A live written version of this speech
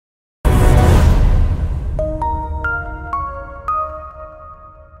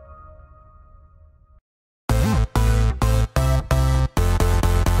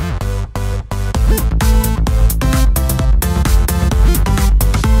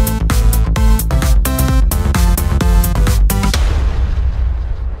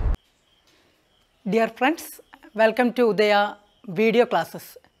Dear friends, welcome to Udaya video classes.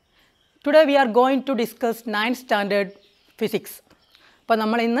 Today we are going to discuss 9th standard physics. അപ്പോൾ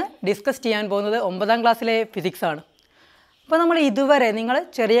നമ്മൾ ഇന്ന് discuss ചെയ്യാൻ പോകുന്നത് 9ാം ക്ലാസ്സിലെ ഫിസിക്സ് ആണ്. അപ്പോൾ നമ്മൾ ഇതുവരെ നിങ്ങൾ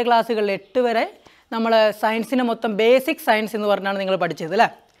ചെറിയ ക്ലാസ്സുകളിൽ 8 വരെ നമ്മൾ സയൻസിനെ മൊത്തം ബേസിക് സയൻസ് എന്ന് പറഞ്ഞാണ് നിങ്ങൾ പഠിച്ചത് അല്ലേ?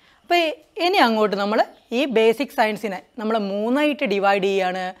 അപ്പോൾ ഇനി അങ്ങോട്ട് നമ്മൾ ഈ ബേസിക് സയൻസിനെ നമ്മൾ 3ആയിട്ട് ഡിവൈഡ്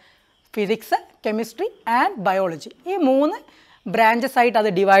ചെയ്യുകയാണ്. Physics, chemistry and biology. ഈ 3 ബ്രാഞ്ചസ് ആയിട്ട്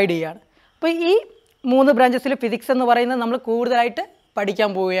അത് ഡിവൈഡ് ചെയ്യുകയാണ്. അപ്പോൾ ഈ 3 ബ്രാഞ്ചസിൽ ഫിസിക്സ് എന്ന് പറയുന്നത് നമ്മൾ കൂടുതലായിട്ട് പഠിക്കാൻ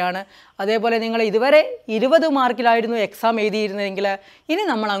പോവുകയാണ്. അതേപോലെ നിങ്ങൾ ഇതുവരെ 20 മാർക്കിലായിരുന്നു എക്സാം എഴുതിയിരുന്നതെങ്കിൽ ഇനി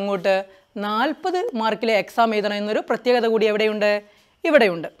നമ്മൾ അങ്ങോട്ട് 40 മാർക്കിലെ എക്സാം എഴുതണം എന്നൊരു പ്രത്യേകത കൂടി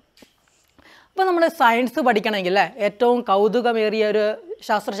ഇവിടെയുണ്ട്. അപ്പോൾ നമ്മൾ സയൻസ് പഠിക്കണമെങ്കിൽ ഏറ്റവും കൗതുകമേറിയ ഒരു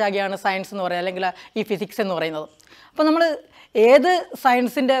ശാസ്ത്രശാഖയാണ് സയൻസ് എന്ന് പറയുന്നത്, അല്ലെങ്കിൽ ഈ ഫിസിക്സ് എന്ന് പറയുന്നത്. അപ്പോൾ നമ്മൾ ഏത്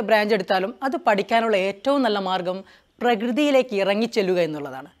സയൻസിൻ്റെ ബ്രാഞ്ച് എടുത്താലും അത് പഠിക്കാനുള്ള ഏറ്റവും നല്ല മാർഗം പ്രകൃതിയിലേക്ക് ഇറങ്ങിച്ചെല്ലുക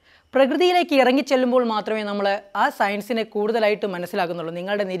എന്നുള്ളതാണ്. പ്രകൃതിയിലേക്ക് ഇറങ്ങിച്ചെല്ലുമ്പോൾ മാത്രമേ നമ്മൾ ആ സയൻസിനെ കൂടുതലായിട്ട് മനസ്സിലാക്കുന്നുള്ളൂ.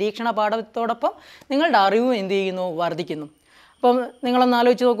 നിങ്ങളുടെ നിരീക്ഷണ പാഠത്തോടൊപ്പം നിങ്ങളുടെ അറിവും എന്ത് ചെയ്യുന്നു, വർദ്ധിക്കുന്നു. അപ്പം നിങ്ങളൊന്ന്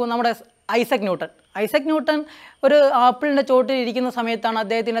ആലോചിച്ച് നോക്കൂ, നമ്മുടെ ഐസക് ന്യൂട്ടൺ ഒരു ആപ്പിളിൻ്റെ ചോട്ടിൽ ഇരിക്കുന്ന സമയത്താണ്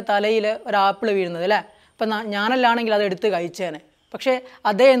അദ്ദേഹത്തിൻ്റെ തലയിൽ ഒരു ആപ്പിൾ വീഴുന്നത് അല്ലേ? അപ്പം ഞാനല്ലാണെങ്കിൽ അത് എടുത്ത് കഴിച്ചേനെ. പക്ഷേ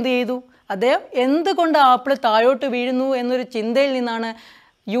അദ്ദേഹം എന്ത് ചെയ്തു? അദ്ദേഹം എന്തുകൊണ്ട് ആപ്പിൾ താഴോട്ട് വീഴുന്നു എന്നൊരു ചിന്തയിൽ നിന്നാണ്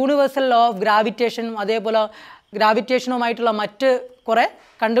യൂണിവേഴ്സൽ ലോ ഓഫ് ഗ്രാവിറ്റേഷനും അതേപോലെ ഗ്രാവിറ്റേഷനുമായിട്ടുള്ള മറ്റ് കുറേ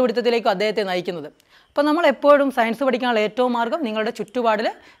കണ്ടുപിടുത്തത്തിലേക്കും അദ്ദേഹത്തെ നയിക്കുന്നത്. അപ്പോൾ നമ്മൾ എപ്പോഴും സയൻസ് പഠിക്കാനുള്ള ഏറ്റവും മാർഗം നിങ്ങളുടെ ചുറ്റുപാടിൽ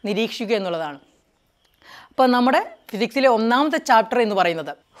നിരീക്ഷിക്കുക എന്നുള്ളതാണ്. അപ്പോൾ നമ്മുടെ ഫിസിക്സിലെ 1ാമത്തെ ചാപ്റ്റർ എന്ന്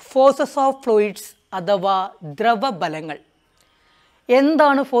പറയുന്നത് ഫോഴ്സസ് ഓഫ് ഫ്ലൂയിഡ്സ് അഥവാ ദ്രവബലങ്ങൾ.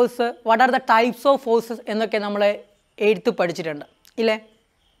 എന്താണ് force, what are the types of forces എന്നൊക്കെ നമ്മൾ എഴുത്ത് പഠിച്ചിട്ടുണ്ട് ഇല്ലേ?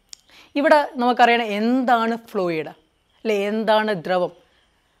 ഇവിടെ നമുക്കറിയണം എന്താണ് ഫ്ലൂയിഡ് അല്ലേ, എന്താണ് ദ്രവം.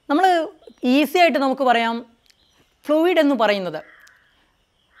 നമ്മൾ ഈസി ആയിട്ട് നമുക്ക് പറയാം, ഫ്ലൂയിഡ് എന്ന് പറയുന്നത്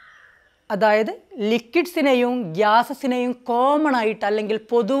അതായത് ലിക്വിഡ്സിനെയും ഗ്യാസസിനെയും കോമൺ ആയിട്ട് അല്ലെങ്കിൽ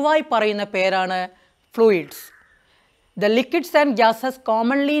പൊതുവായി പറയുന്ന പേരാണ് fluids. The liquids and gases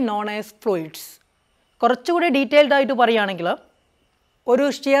commonly known as fluids. കുറച്ചുകൂടി ഡീറ്റെയിൽഡ് ആയിട്ട് പറയുകയാണെങ്കിൽ ഒരു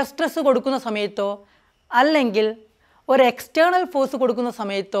ഷിയർ സ്ട്രെസ് കൊടുക്കുന്ന സമയത്തോ അല്ലെങ്കിൽ ഒരു എക്സ്റ്റേണൽ ഫോഴ്സ് കൊടുക്കുന്ന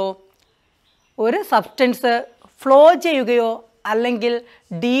സമയത്തോ ഒരു സബ്സ്റ്റൻസ് ഫ്ലോ ചെയ്യുകയോ അല്ലെങ്കിൽ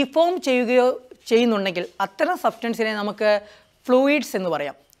ഡീഫോം ചെയ്യുകയോ ചെയ്യുന്നുണ്ടെങ്കിൽ അത്തരം സബ്സ്റ്റൻസിനെ നമുക്ക് ഫ്ലൂയിഡ്സ് എന്ന്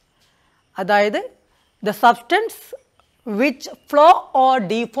പറയാം. അതായത് the substance which flow or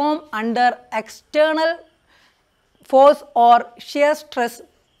deform under external force or shear stress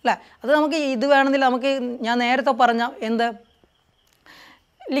അല്ലേ? അത് നമുക്ക് ഇത് വേണമെന്നില്ല, നമുക്ക് ഞാൻ നേരത്തെ പറഞ്ഞ എന്ത്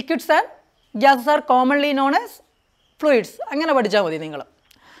liquids and gases R commonly known as fluids അങ്ങനെ പഠിച്ചാൽ മതി. നിങ്ങൾ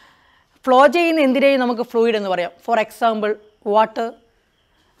ഫ്ലോ ചെയ്യുന്ന എന്തിനേയും നമുക്ക് ഫ്ലൂയിഡ് എന്ന് പറയാം. For example water,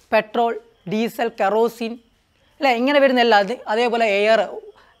 petrol, diesel, kerosene അല്ലേ, ഇങ്ങനെ വരുന്ന എല്ലാ അതേപോലെ എയർ,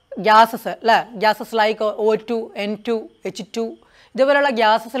 ഗ്യാസസ് അല്ലേ, gases like O2, N2, H2 ഇതേപോലെയുള്ള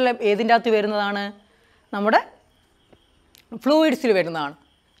ഗ്യാസസ് എല്ലാം ഏതിൻ്റെ അകത്ത് വരുന്നതാണ്? നമ്മുടെ ഫ്ലൂയിഡ്സിൽ വരുന്നതാണ്.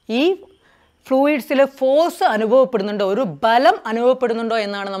 ഈ ഫ്ലൂയിഡ്സിൽ ഫോഴ്സ് അനുഭവപ്പെടുന്നുണ്ടോ, ഒരു ബലം അനുഭവപ്പെടുന്നുണ്ടോ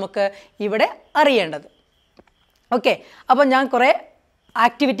എന്നാണ് നമുക്ക് ഇവിടെ അറിയേണ്ടത്. ഓക്കെ, അപ്പം ഞാൻ കുറേ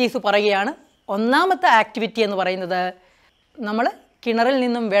ആക്ടിവിറ്റീസ് പറയുകയാണ്. 1ാമത്തെ ആക്ടിവിറ്റി എന്ന് പറയുന്നത് നമ്മൾ കിണറിൽ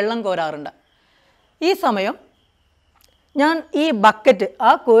നിന്നും വെള്ളം കോരാറുണ്ട്. ഈ സമയം ഞാൻ ഈ ബക്കറ്റ്, ആ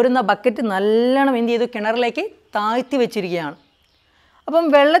കോരുന്ന ബക്കറ്റ് നല്ലോണം എന്ത് ചെയ്തു, കിണറിലേക്ക് താഴ്ത്തി വെച്ചിരിക്കുകയാണ്. അപ്പം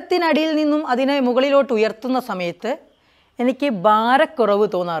വെള്ളത്തിനടിയിൽ നിന്നും അതിനെ മുകളിലോട്ട് ഉയർത്തുന്ന സമയത്ത് എനിക്ക് ഭാരക്കുറവ്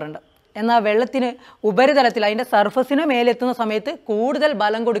തോന്നാറുണ്ട്. എന്നാൽ വെള്ളത്തിന് ഉപരിതലത്തിൽ അതിൻ്റെ സർഫസിന് മേലെത്തുന്ന സമയത്ത് കൂടുതൽ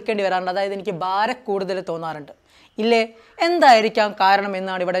ബലം കൊടുക്കേണ്ടി വരാറുണ്ട്. അതായത് എനിക്ക് ഭാരം കൂടുതൽ തോന്നാറുണ്ട് ഇല്ലേ? എന്തായിരിക്കാം കാരണം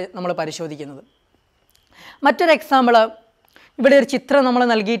എന്നാണ് ഇവിടെ നമ്മൾ പരിശോധിക്കുന്നത്. മറ്റൊരു എക്സാമ്പിൾ, ഇവിടെ ഒരു ചിത്രം നമ്മൾ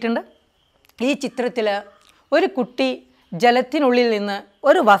നൽകിയിട്ടുണ്ട്. ഈ ചിത്രത്തിൽ ഒരു കുട്ടി ജലത്തിനുള്ളിൽ നിന്ന്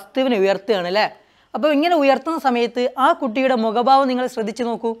ഒരു വസ്തുവിനെ ഉയർത്തുകയാണ് അല്ലേ? അപ്പോൾ ഇങ്ങനെ ഉയർത്തുന്ന സമയത്ത് ആ കുട്ടിയുടെ മുഖഭാവം നിങ്ങൾ ശ്രദ്ധിച്ച്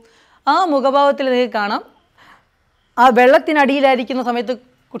നോക്കൂ. ആ മുഖഭാവത്തിൽ നിങ്ങൾക്ക് കാണാം, ആ വെള്ളത്തിനടിയിലായിരിക്കുന്ന സമയത്ത്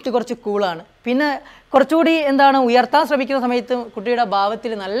കുട്ടി കുറച്ച് കൂളാണ്. പിന്നെ കുറച്ചുകൂടി ഉയർത്താൻ ശ്രമിക്കുന്ന സമയത്ത് കുട്ടിയുടെ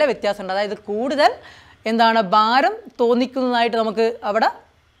ഭാവത്തിൽ നല്ല വ്യത്യാസമുണ്ട്. അതായത് കൂടുതൽ ഭാരം തോന്നിക്കുന്നതായിട്ട് നമുക്ക് അവിടെ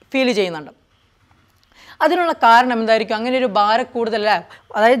ഫീൽ ചെയ്യുന്നുണ്ട്. അതിനുള്ള കാരണം എന്തായിരിക്കും? അങ്ങനെ ഒരു ഭാരക്കൂടുതലല്ല,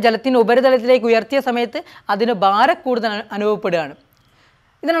 അതായത് ജലത്തിൻ്റെ ഉപരിതലത്തിലേക്ക് ഉയർത്തിയ സമയത്ത് അതിന് ഭാരക്കൂടുതൽ അനുഭവപ്പെടുകയാണ്.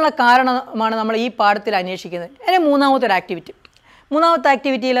 ഇതിനുള്ള കാരണമാണ് നമ്മൾ ഈ പാഠത്തിൽ അന്വേഷിക്കുന്നത്. ഇനി 3ാമത്തെ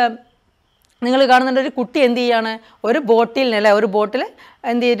ആക്ടിവിറ്റിയിൽ നിങ്ങൾ കാണുന്നുണ്ട്, ഒരു കുട്ടി എന്ത് ചെയ്യാണ്, ഒരു ബോട്ടിൽ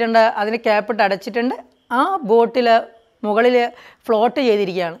എന്ത് ചെയ്തിട്ടുണ്ട്, അതിന് ക്യാപ്പിട്ട് അടച്ചിട്ടുണ്ട്. ആ ബോട്ടിൽ മുകളിൽ ഫ്ലോട്ട്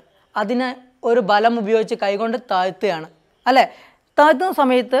ചെയ്തിരിക്കുകയാണ്. അതിന് ഒരു ബലം ഉപയോഗിച്ച് കൈകൊണ്ട് താഴ്ത്തുകയാണ് അല്ലേ? താഴ്ത്തുന്ന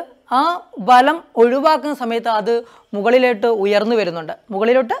സമയത്ത് ആ ബലം ഒഴിവാക്കുന്ന സമയത്ത് അത് മുകളിലോട്ട് ഉയർന്നു വരുന്നുണ്ട്.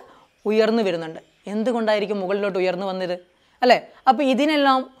 എന്തുകൊണ്ടായിരിക്കും മുകളിലോട്ട് ഉയർന്നു വന്നത് അല്ലേ? അപ്പോൾ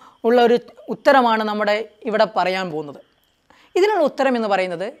ഇതിനെല്ലാം ഉള്ള ഒരു ഉത്തരമാണ് നമ്മുടെ ഇവിടെ പറയാൻ പോകുന്നത്. ഇതിനുള്ള ഉത്തരം എന്ന്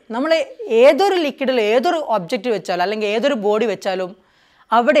പറയുന്നത്, നമ്മൾ ഏതൊരു ലിക്വിഡിൽ ഏതൊരു ഒബ്ജക്റ്റ് വെച്ചാലും അല്ലെങ്കിൽ ഏതൊരു ബോഡി വെച്ചാലും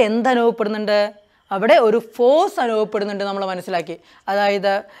അവിടെ എന്തനുഭവപ്പെടുന്നുണ്ട്? അവിടെ ഒരു ഫോഴ്സ് അനുഭവപ്പെടുന്നുണ്ട് നമ്മൾ മനസ്സിലാക്കി.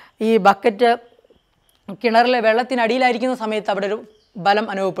 അതായത് ഈ ബക്കറ്റ് കിണറിലെ വെള്ളത്തിനടിയിലായിരിക്കുന്ന സമയത്ത് അവിടെ ഒരു ബലം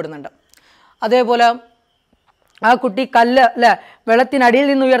അനുഭവപ്പെടുന്നുണ്ട്. അതേപോലെ ആ കുട്ടി കല്ല് അല്ലേ വെള്ളത്തിനടിയിൽ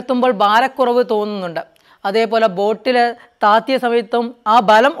നിന്ന് ഉയർത്തുമ്പോൾ ഭാരക്കുറവ് തോന്നുന്നുണ്ട്. അതേപോലെ ബോട്ടിൽ താത്തിയ സമയത്തും ആ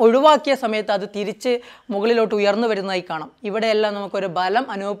ബലം ഒഴിവാക്കിയ സമയത്ത് അത് തിരിച്ച് മുകളിലോട്ട് ഉയർന്നു വരുന്നതായി കാണാം. ഇവിടെയെല്ലാം നമുക്കൊരു ബലം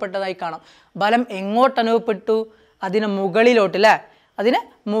അനുഭവപ്പെട്ടതായി കാണാം. ബലം എങ്ങോട്ട് അനുഭവപ്പെട്ടു? അതിന് മുകളിലോട്ട് അല്ലേ, അതിന്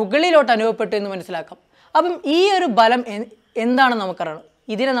മുകളിലോട്ട് അനുഭവപ്പെട്ടു എന്ന് മനസ്സിലാക്കാം. അപ്പം ഈ ഒരു ബലം എന്താണെന്ന് നമുക്കറിയണം.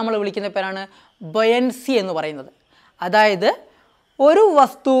 ഇതിനെ നമ്മൾ വിളിക്കുന്ന പേരാണ് ബൊയൻസി എന്ന് പറയുന്നത്. അതായത് ഒരു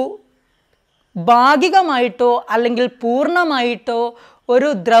വസ്തു ഭാഗികമായിട്ടോ അല്ലെങ്കിൽ പൂർണ്ണമായിട്ടോ ഒരു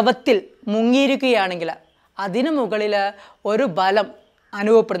ദ്രവത്തിൽ മുങ്ങിയിരിക്കുകയാണെങ്കിൽ അതിന് മുകളിൽ ഒരു ബലം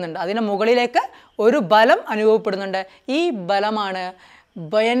അനുഭവപ്പെടുന്നുണ്ട്, അതിന് മുകളിലേക്ക് ഒരു ബലം അനുഭവപ്പെടുന്നുണ്ട്. ഈ ബലമാണ്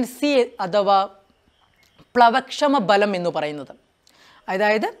ബൊയൻസി അഥവാ പ്ലവക്ഷമ ബലം എന്ന് പറയുന്നത്.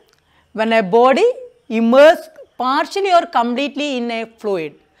 അതായത് when a body immersed partially or completely in a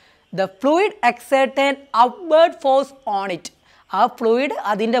fluid, the fluid exerts an upward force on it. ആ ഫ്ലൂയിഡ്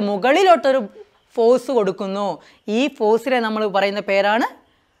അതിൻ്റെ മുകളിലോട്ടൊരു ഫോഴ്സ് കൊടുക്കുന്നു. ഈ ഫോഴ്സിനെ നമ്മൾ പറയുന്ന പേരാണ്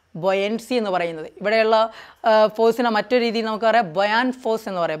ബൊയൻസി എന്ന് പറയുന്നത്. ഇവിടെയുള്ള ഫോഴ്സിനെ മറ്റൊരു രീതിയിൽ നമുക്ക് പറയാം ബൊയാൻ ഫോഴ്സ്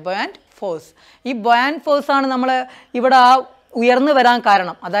എന്ന് പറയാം. ബൊയാൻ ഫോഴ്സ്. ഈ ബൊയാൻ ഫോഴ്സാണ് നമ്മൾ ഇവിടെ ആ ഉയർന്നു വരാൻ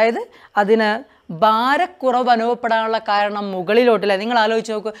കാരണം. അതായത് അതിന് ഭാരക്കുറവ് അനുഭവപ്പെടാനുള്ള കാരണം മുകളിലോട്ടില്ല. നിങ്ങൾ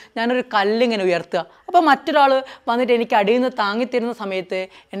ആലോചിച്ച് നോക്കൂ, ഞാനൊരു കല്ലിങ്ങനെ ഉയർത്തുക, അപ്പോൾ മറ്റൊരാൾ വന്നിട്ട് എനിക്ക് അടിയിൽ നിന്ന് താങ്ങിത്തരുന്ന സമയത്ത്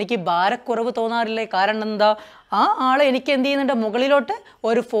എനിക്ക് ഭാരക്കുറവ് തോന്നാറില്ലേ? കാരണം എന്താ? ആ ആൾ എനിക്ക് എന്ത് ചെയ്യുന്നുണ്ട്? മുകളിലോട്ട്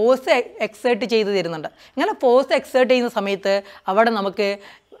ഒരു ഫോഴ്സ് എക്സേർട്ട് ചെയ്ത് തരുന്നുണ്ട്. ഇങ്ങനെ ഫോഴ്സ് എക്സേർട്ട് ചെയ്യുന്ന സമയത്ത് അവിടെ നമുക്ക്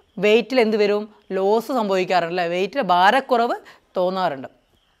വെയിറ്റിൽ എന്ത് വരും? ലോസ് സംഭവിക്കാറുണ്ട്. വെയിറ്റിൽ ഭാരക്കുറവ് തോന്നാറുണ്ട്.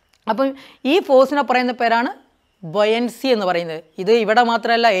 അപ്പം ഈ ഫോഴ്സിനെ പറയുന്ന പേരാണ് ബൊയൻസി എന്ന് പറയുന്നത്. ഇത് ഇവിടെ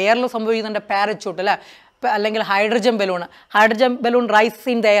മാത്രമല്ല, എയറിൽ സംഭവിക്കുന്നുണ്ട്. പാരച്യൂട്ട് അല്ലേ, അല്ലെങ്കിൽ hydrogen balloon. Hydrogen balloon rice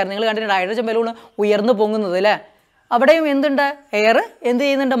in the air. നിങ്ങൾ കണ്ടിട്ടുണ്ട് ഹൈഡ്രജൻ ബലൂൺ ഉയർന്നു പൊങ്ങുന്നത് അല്ലേ? അവിടെയും എന്തുണ്ട്? എയർ എന്ത്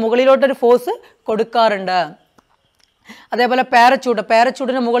ചെയ്യുന്നുണ്ട്? മുകളിലോട്ടൊരു ഫോഴ്സ് കൊടുക്കാറുണ്ട്. അതേപോലെ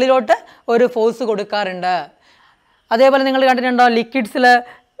പാരച്യൂട്ടിന് മുകളിലോട്ട് ഒരു ഫോഴ്സ് കൊടുക്കാറുണ്ട്. അതേപോലെ നിങ്ങൾ കണ്ടിട്ടുണ്ടോ ലിക്വിഡ്സിൽ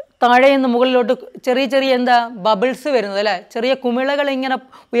താഴെ നിന്ന് മുകളിലോട്ട് ചെറിയ ചെറിയ എന്താ ബബിൾസ് വരുന്നത് അല്ലേ? ചെറിയ കുമിളകൾ ഇങ്ങനെ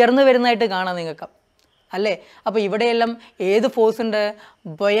ഉയർന്നു വരുന്നതായിട്ട് കാണാം നിങ്ങൾക്ക് അല്ലേ? അപ്പോൾ ഇവിടെയെല്ലാം ഏത് ഫോഴ്സ് ഉണ്ട്?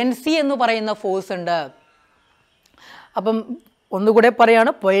 ബൊയൻസി എന്ന് പറയുന്ന ഫോഴ്സ് ഉണ്ട്. അപ്പം ഒന്നുകൂടെ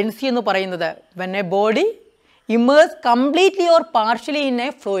പറയാണ്, ബൊയൻസി എന്ന് പറയുന്നത് when a body immersed completely or partially in a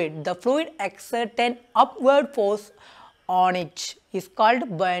fluid, the fluid exerts an upward force on it is called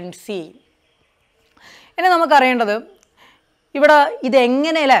buoyancy. ഇനി നമുക്കറിയേണ്ടത് ഇവിടെ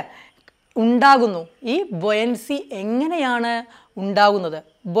ഇതെങ്ങനെയല്ലേ ഉണ്ടാകുന്നു? ഈ ബൊയൻസി എങ്ങനെയാണ് ഉണ്ടാകുന്നത്?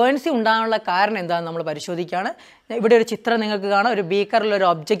 ബൊയൻസി ഉണ്ടാകാനുള്ള കാരണം എന്താണെന്ന് നമ്മൾ പരിശോധിക്കുകയാണ്. ഇവിടെ ഒരു ചിത്രം നിങ്ങൾക്ക് കാണാം. ഒരു ബീക്കറിലൊരു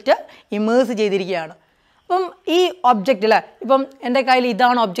ഒബ്ജക്റ്റ് ഇമേഴ്സ് ചെയ്തിരിക്കുകയാണ്. അപ്പം ഈ ഒബ്ജക്റ്റ് അല്ലേ, ഇപ്പം എൻ്റെ കയ്യിൽ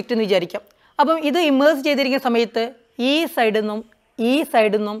ഇതാണ് ഒബ്ജക്റ്റ് എന്ന് വിചാരിക്കാം. അപ്പം ഇത് ഇമേഴ്സ് ചെയ്തിരിക്കുന്ന സമയത്ത് ഈ സൈഡിൽ നിന്നും ഈ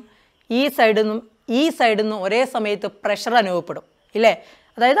സൈഡിൽ നിന്നും ഈ സൈഡിൽ നിന്നും ഈ സൈഡിൽ നിന്നും ഒരേ സമയത്ത് പ്രഷർ അനുഭവപ്പെടും ഇല്ലേ?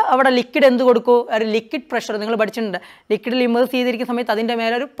 അതായത് അവിടെ ലിക്വിഡ് എന്ത് കൊടുക്കൂ? ഒരു ലിക്വിഡ് പ്രഷർ നിങ്ങൾ പഠിച്ചിട്ടുണ്ട്. ലിക്വിഡിൽ ഇമേഴ്സ് ചെയ്തിരിക്കുന്ന സമയത്ത് അതിൻ്റെ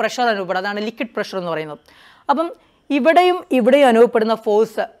മേലെ ഒരു പ്രഷർ അനുഭവപ്പെടും. അതാണ് ലിക്വിഡ് പ്രഷർ എന്ന് പറയുന്നത്. അപ്പം ഇവിടെയും ആനുഭവപ്പെടുന്ന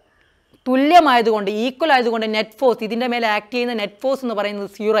ഫോഴ്സ് തുല്യമായതുകൊണ്ട്, ഈക്വൽ ആയതുകൊണ്ട് നെറ്റ് ഫോഴ്സ്, ഇതിൻ്റെ മേലെ ആക്ട് ചെയ്യുന്ന നെറ്റ് ഫോഴ്സ് എന്ന് പറയുന്നത്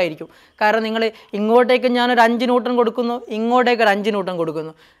 0 ആയിരിക്കും. കാരണം നിങ്ങൾ ഇങ്ങോട്ടേക്ക് ഞാനൊരു 5 ന്യൂട്ടൺ കൊടുക്കുന്നു, ഇങ്ങോട്ടേക്ക് ഒരു 5 ന്യൂട്ടൺ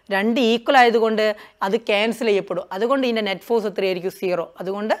കൊടുക്കുന്നു. രണ്ട് ഈക്വൽ ആയതുകൊണ്ട് അത് ക്യാൻസൽ ചെയ്യപ്പെടും. അതുകൊണ്ട് ഇതിൻ്റെ നെറ്റ് ഫോഴ്സ് എത്രയായിരിക്കും? 0.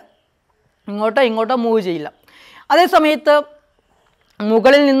 അതുകൊണ്ട് ഇങ്ങോട്ടോ മൂവ് ചെയ്യില്ല. അതേ സമയത്ത്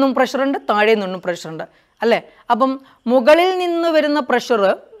മുകളിൽ നിന്നും പ്രഷറുണ്ട്, താഴെ നിന്നും പ്രഷറുണ്ട് അല്ലേ? അപ്പം മുകളിൽ നിന്ന് വരുന്ന പ്രഷർ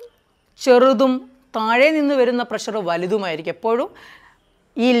ചെറുതും താഴെ നിന്ന് വരുന്ന പ്രഷർ വലുതുമായിരിക്കും. എപ്പോഴും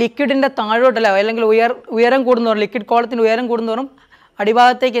ഈ ലിക്വിഡിൻ്റെ താഴോട്ടല്ല, അല്ലെങ്കിൽ ഉയരം കൂടുന്നവരും, ലിക്വിഡ് കോളത്തിൻ്റെ ഉയരം കൂടുന്നവരും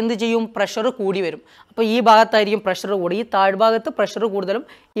അടിഭാഗത്തേക്ക് എന്ത് ചെയ്യും? പ്രഷർ കൂടി വരും. അപ്പോൾ ഈ ഭാഗത്തായിരിക്കും പ്രഷർ കൂടി, ഈ താഴ്ഭാഗത്ത് പ്രഷർ കൂടുതലും,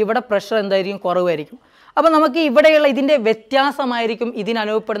 ഇവിടെ പ്രഷർ എന്തായിരിക്കും? കുറവായിരിക്കും. അപ്പോൾ നമുക്ക് ഇവിടെയുള്ള ഇതിൻ്റെ വ്യത്യാസമായിരിക്കും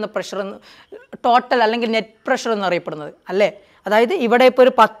ഇതിനനുഭവപ്പെടുന്ന പ്രഷർ എന്ന്, ടോട്ടൽ അല്ലെങ്കിൽ നെറ്റ് പ്രഷർ എന്നറിയപ്പെടുന്നത് അല്ലേ? അതായത് ഇവിടെ ഇപ്പോൾ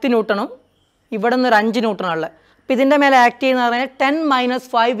ഒരു 10 ന്യൂട്ടണും ഇവിടെ നിന്ന് ഒരു 5 ന്യൂട്ടണുള്ള, അപ്പോൾ ഇതിൻ്റെ മേലെ ആക്ട് ചെയ്യുന്ന പറഞ്ഞാൽ 10 -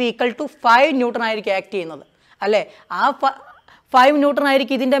 5 = 5 ന്യൂട്ടൺ ആയിരിക്കും ആക്ട് ചെയ്യുന്നത് അല്ലേ? ആ 5 ന്യൂട്ടൺ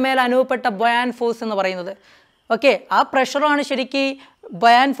ആയിരിക്കും ഇതിൻ്റെ മേലെ അനുഭവപ്പെട്ട ബൊയാൻ ഫോഴ്സ് എന്ന് പറയുന്നത്. ഓക്കെ, ആ പ്രഷറാണ് ശരിക്കും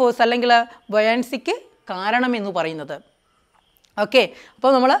ബൊയാൻ ഫോഴ്സ് അല്ലെങ്കിൽ ബൊയാൻസിക്ക് കാരണം എന്ന് പറയുന്നത്. ഓക്കെ,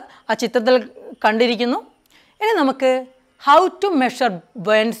 അപ്പോൾ നമ്മൾ ആ ചിത്രത്തിൽ കണ്ടിരിക്കുന്നു. ഇനി നമുക്ക് ഹൗ ടു മെഷർ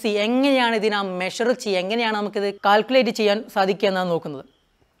ബൊയൻസി, എങ്ങനെയാണ് ഇതിനെ മെഷർ ചെയ്യുക, എങ്ങനെയാണ് നമുക്കിത് കാൽക്കുലേറ്റ് ചെയ്യാൻ സാധിക്കുക എന്നാണ് നോക്കുന്നത്.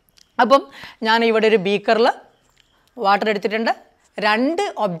 അപ്പം ഞാൻ ഇവിടെ ഒരു ബീക്കറിൽ വാട്ടർ എടുത്തിട്ടുണ്ട്. 2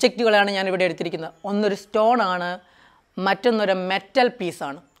 ഒബ്ജക്റ്റുകളാണ് ഞാൻ ഇവിടെ എടുത്തിരിക്കുന്നത്. ഒന്നൊരു സ്റ്റോൺ ആണ്, മറ്റൊന്നൊരു മെറ്റൽ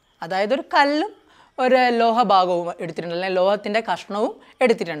പീസാണ്. അതായത് ഒരു കല്ലും ഒരു ലോഹഭാഗവും എടുത്തിട്ടുണ്ട്, അല്ലെങ്കിൽ ലോഹത്തിൻ്റെ കഷ്ണവും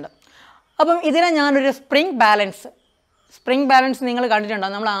എടുത്തിട്ടുണ്ട്. അപ്പം ഇതിനെ ഞാനൊരു സ്പ്രിംഗ് ബാലൻസ് നിങ്ങൾ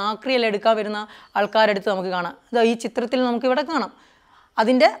കണ്ടിട്ടുണ്ടാകും. നമ്മൾ ആക്രിയിൽ എടുക്കാൻ വരുന്ന ആൾക്കാരെടുത്ത് നമുക്ക് കാണാം. അത് ഈ ചിത്രത്തിൽ നമുക്കിവിടെ കാണാം.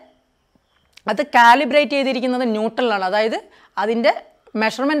 അത് കാലിബ്രേറ്റ് ചെയ്തിരിക്കുന്നത് ന്യൂട്ടണിലാണ്. അതായത് അതിൻ്റെ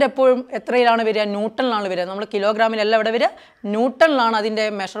മെഷർമെൻറ്റ് എപ്പോഴും എത്രയിലാണ് വരിക? ന്യൂട്ടണിലാണ് വരിക. നമ്മൾ കിലോഗ്രാമിലല്ല ഇവിടെ വരിക, ന്യൂട്ടണിലാണ് അതിൻ്റെ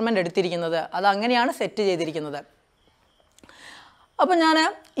മെഷർമെൻറ്റ് എടുത്തിരിക്കുന്നത്. അത് അങ്ങനെയാണ് സെറ്റ് ചെയ്തിരിക്കുന്നത്. അപ്പോൾ ഞാൻ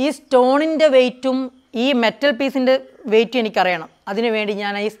ഈ സ്റ്റോണിൻ്റെ വെയ്റ്റും ഈ മെറ്റൽ പീസിൻ്റെ വെയ്റ്റും എനിക്കറിയണം. അതിനുവേണ്ടി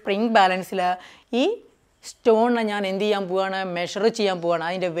ഞാൻ ഈ സ്പ്രിംഗ് ബാലൻസിൽ ഈ സ്റ്റോണിനെ ഞാൻ എന്ത് ചെയ്യാൻ പോവുകയാണ്? മെഷർ ചെയ്യാൻ പോവുകയാണ്,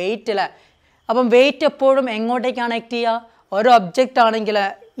 അതിൻ്റെ വെയ്റ്റിൽ. അപ്പം വെയ്റ്റ് എപ്പോഴും എങ്ങോട്ടേക്കാണ് ആക്ട് ചെയ്യുക? ഒരു ഒബ്ജക്റ്റ് ആണെങ്കിൽ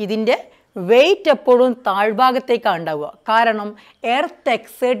ഇതിൻ്റെ വെയ്റ്റ് എപ്പോഴും താഴ്ഭാഗത്തേക്കാണ് ഉണ്ടാവുക. കാരണം എർത്ത്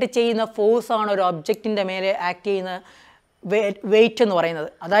എക്സേർട്ട് ചെയ്യുന്ന ഫോഴ്സാണ് ഒരു ഒബ്ജക്റ്റിൻ്റെ മേലെ ആക്ട് ചെയ്യുന്ന വെയ്റ്റ് എന്ന് പറയുന്നത്.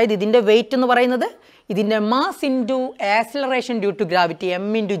 അതായത് ഇതിൻ്റെ വെയ്റ്റ് എന്ന് പറയുന്നത് ഇതിൻ്റെ mass into acceleration due to gravity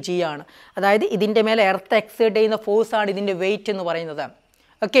m/g ആണ്. അതായത് ഇതിൻ്റെ മേലെ എർത്ത് എക്സേർട്ട് ചെയ്യുന്ന ഫോഴ്സാണ് ഇതിൻ്റെ വെയ്റ്റ് എന്ന് പറയുന്നത്.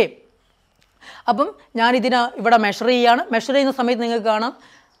 ഓക്കെ, അപ്പം ഞാനിതിനെ ഇവിടെ മെഷർ ചെയ്യുകയാണ്. മെഷർ ചെയ്യുന്ന സമയത്ത് നിങ്ങൾക്ക് കാണാം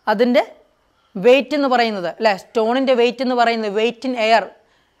അതിൻ്റെ വെയ്റ്റ് എന്ന് പറയുന്നത്, അല്ലേ, സ്റ്റോണിൻ്റെ വെയ്റ്റ് എന്ന് പറയുന്നത്, വെയ്റ്റ് ഇൻ എയർ,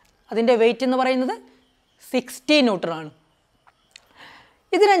 അതിൻ്റെ വെയ്റ്റ് എന്ന് പറയുന്നത് 60 ന്യൂട്ടൺ.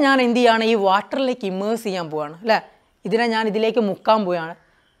 ഇതിനെ ഞാൻ എന്ത് ചെയ്യുകയാണ്? ഈ വാട്ടറിലേക്ക് ഇമേഴ്സ് ചെയ്യാൻ പോവുകയാണ്, അല്ലേ. ഇതിനെ ഞാൻ ഇതിലേക്ക് മുക്കാൻ പോവുകയാണ്.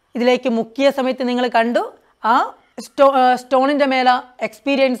 ഇതിലേക്ക് മുക്കിയ സമയത്ത് നിങ്ങൾ കണ്ടു ആ സ്റ്റോണിൻ്റെ മേലെ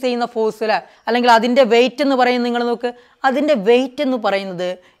എക്സ്പീരിയൻസ് ചെയ്യുന്ന ഫോഴ്സ്, അല്ലേ, അല്ലെങ്കിൽ അതിൻ്റെ വെയ്റ്റ് എന്ന് പറയുന്നത് നിങ്ങൾ നോക്ക്. അതിൻ്റെ വെയ്റ്റ് എന്ന് പറയുന്നത്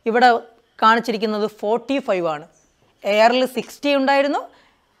ഇവിടെ കാണിച്ചിരിക്കുന്നത് 45 ആണ്. എയറിൽ 60 ഉണ്ടായിരുന്നു.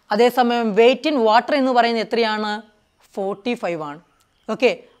 അതേസമയം വെയ്റ്റ് ഇൻ വാട്ടർ എന്ന് പറയുന്നത് എത്രയാണ്? 45 ആണ്.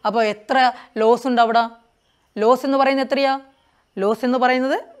 ഓക്കെ, അപ്പോൾ എത്ര ലോസ് ഉണ്ട് അവിടെ? ലോസ് എന്ന് പറയുന്നത് എത്രയാ? ലോസ് എന്ന്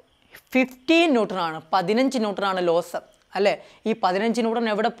പറയുന്നത് 15 ന്യൂട്ടൺ ആണ്. 15 ന്യൂട്ടൺ ആണ് ലോസ്, അല്ലേ. ഈ 15 ന്യൂട്ടൺ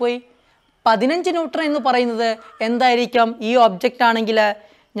എവിടെ പോയി? 15 ന്യൂട്ടൺ എന്ന് പറയുന്നത് എന്തായിരിക്കാം? ഈ ഒബ്ജക്റ്റ് ആണെങ്കിൽ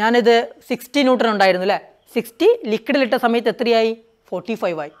ഞാനിത് 60 ന്യൂട്ടൺ ഉണ്ടായിരുന്നു, അല്ലേ. 60 ലിക്വിഡിലിട്ട സമയത്ത് എത്രയായി?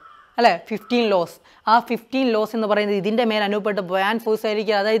 45 ആയി, അല്ലേ. 15 ലോസ്. ആ 15 ലോസ് എന്ന് പറയുന്നത് ഇതിൻ്റെ മേൽ അനുഭവപ്പെട്ട ബോയാൻ ഫോഴ്സ്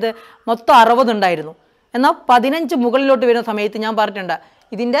ആയിരിക്കും. അതായത് മൊത്തം 60 ഉണ്ടായിരുന്നു. എന്നാൽ 15 മുകളിലോട്ട് വരുന്ന സമയത്ത് ഞാൻ പറഞ്ഞിട്ടുണ്ട്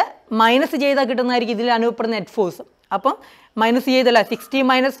ഇതിൻ്റെ മൈനസ് ചെയ്താൽ കിട്ടുന്നതായിരിക്കും ഇതിൽ അനുഭവപ്പെടുന്ന നെറ്റ് ഫോഴ്സ്. അപ്പം മൈനസ് ചെയ്തല്ല, 60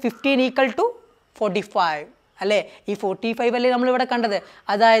 - 15 = 45, അല്ലേ. ഈ 45 അല്ലേ നമ്മളിവിടെ കണ്ടത്.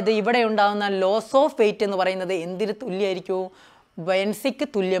 അതായത് ഇവിടെ ഉണ്ടാകുന്ന ലോസ് ഓഫ് വെയ്റ്റ് എന്ന് പറയുന്നത് എന്തിന് തുല്യമായിരിക്കും? ബൊയൻസിക്ക്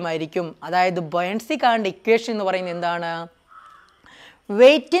തുല്യമായിരിക്കും. അതായത് ബൊയൻസി കാണേണ്ട ഇക്വേഷൻ എന്ന് പറയുന്നത് എന്താണ്?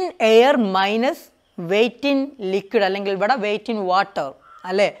 Weight in air minus weight in liquid, അല്ലെങ്കിൽ ഇവിടെ വെയ്റ്റ് ഇൻ വാട്ടർ,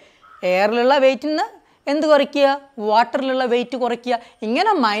 അല്ലേ. എയറിലുള്ള വെയ്റ്റിന് എന്ത് കുറയ്ക്കുക? വാട്ടറിലുള്ള വെയ്റ്റ് കുറയ്ക്കുക.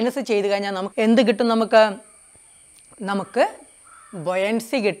 ഇങ്ങനെ മൈനസ് ചെയ്ത് കഴിഞ്ഞാൽ നമുക്ക് എന്ത് കിട്ടും? നമുക്ക്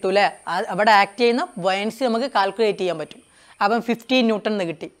ബൊയൻസി കിട്ടൂലേ. അവിടെ ആക്ട് ചെയ്യുന്ന ബൊയൻസി നമുക്ക് കാൽക്കുലേറ്റ് ചെയ്യാൻ പറ്റും. അപ്പം 15 ന്യൂട്ടൺ എന്ന്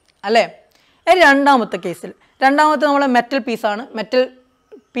കിട്ടി, അല്ലേ. രണ്ടാമത്തെ കേസിൽ, രണ്ടാമത്തെ നമ്മൾ മെറ്റൽ പീസാണ്. മെറ്റൽ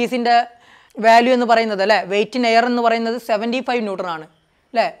പീസിൻ്റെ വാല്യൂ എന്ന് പറയുന്നത്, അല്ലേ, വെയ്റ്റ് ഇൻ എയർ എന്ന് പറയുന്നത് 75 ന്യൂട്ടൺ ആണ്,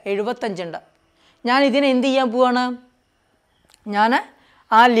 അല്ലേ. 75 ഉണ്ട്. ഞാൻ ഇതിനെ എന്ത് ചെയ്യാൻ പോവാണ്? ഞാൻ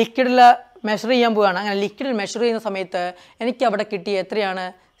ആ ലിക്വിഡിൽ മെഷർ ചെയ്യാൻ പോവുകയാണ്. അങ്ങനെ ലിക്വിഡിൽ മെഷർ ചെയ്യുന്ന സമയത്ത് എനിക്ക് അവിടെ കിട്ടിയ എത്രയാണ്?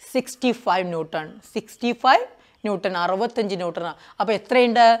 65 ന്യൂട്ടൺ. 65 newton, 65 newton. അപ്പോൾ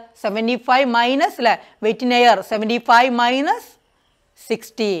എത്രയുണ്ട്? 75 മൈനസ്, അല്ലേ, വെയ്റ്റ് ഇൻ എയർ 75 -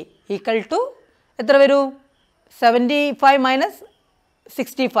 60 = എത്ര വരൂ? 75 -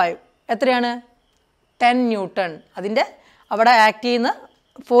 65 എത്രയാണ്? 10 ന്യൂട്ടൺ. അതിൻ്റെ അവിടെ ആക്ട് ചെയ്യുന്ന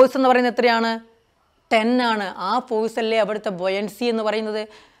ഫോഴ്സ് എന്ന് പറയുന്നത് എത്രയാണ്? 10 ആണ്. ആ ഫോഴ്സ് അല്ലേ അവിടുത്തെ ബൊയൻസി എന്ന് പറയുന്നത്.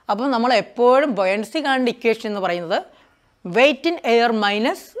 അപ്പം നമ്മൾ എപ്പോഴും ബൊയൻസി കാണേണ്ട ഇക്വേഷൻ എന്ന് പറയുന്നത് weight in air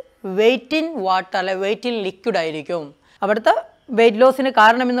minus weight in water, അല്ലെ വെയ്റ്റ് ഇൻ ലിക്വിഡ് ആയിരിക്കും. അവിടുത്തെ വെയ്റ്റ് ലോസിന്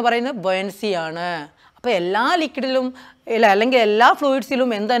കാരണം എന്ന് പറയുന്നത് ബൊയൻസി ആണ്. അപ്പോൾ എല്ലാ ലിക്വിഡിലും അല്ലെങ്കിൽ എല്ലാ ഫ്ലൂയിഡ്സിലും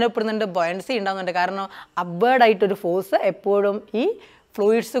എന്ത് അനുഭവപ്പെടുന്നുണ്ട്? ബൊയൻസി ഉണ്ടാകുന്നുണ്ട്. കാരണം അബ്വേർഡായിട്ടൊരു ഫോഴ്സ് എപ്പോഴും ഈ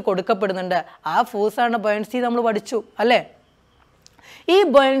ഫ്ലൂയിഡ്സ് കൊടുക്കപ്പെടുന്നുണ്ട്. ആ ഫോഴ്സാണ് ബൊയൻസി. നമ്മൾ പഠിച്ചു, അല്ലേ. ഈ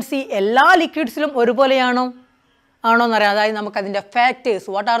ബൊയൻസി എല്ലാ ലിക്വിഡ്സിലും ഒരുപോലെയാണോ എന്നറിയാം. അതായത് നമുക്കതിൻ്റെ factors,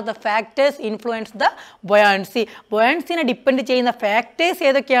 what are the factors influence the buoyancy, ബൊയാൻസിനെ depend ചെയ്യുന്ന ഫാക്ടേഴ്സ്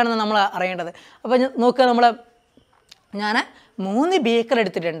ഏതൊക്കെയാണെന്ന് നമ്മൾ അറിയേണ്ടത്. അപ്പോൾ നോക്കുക, ഞാൻ 3 ബീക്കർ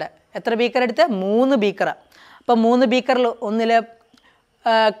എടുത്തിട്ടുണ്ട്. എത്ര ബീക്കർ എടുത്ത്? 3 ബീക്കർ. അപ്പോൾ 3 ബീക്കറിൽ ഒന്നിൽ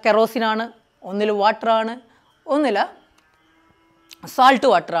കെറോസിനാണ്, ഒന്നിൽ വാട്ടറാണ്, ഒന്നിൽ സാൾട്ട്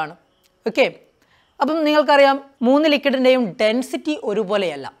വാട്ടറാണ്. ഓക്കെ, അപ്പം നിങ്ങൾക്കറിയാം 3 ലിക്വിഡിൻ്റെയും ഡെൻസിറ്റി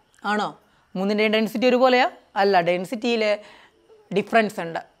ഒരുപോലെയല്ല. ആണോ? 3ൻ്റെയും ഡെൻസിറ്റി ഒരുപോലെയാ? അല്ല, ഡെൻസിറ്റിയിൽ ഡിഫറൻസ്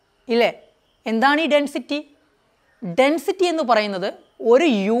ഉണ്ട്, ഇല്ലേ. എന്താണ് ഈ ഡെൻസിറ്റി? ഡെൻസിറ്റി എന്ന് പറയുന്നത് ഒരു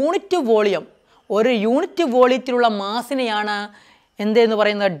യൂണിറ്റ് വോളിയത്തിലുള്ള മാസിനെയാണ് എന്തെന്ന്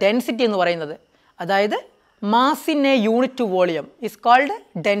പറയുന്നത്? ഡെൻസിറ്റി എന്ന് പറയുന്നത്. അതായത് മാസിനെ unit volume is called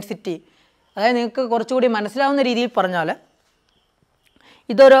density. അതായത് നിങ്ങൾക്ക് കുറച്ചുകൂടി മനസ്സിലാവുന്ന രീതിയിൽ പറഞ്ഞാൽ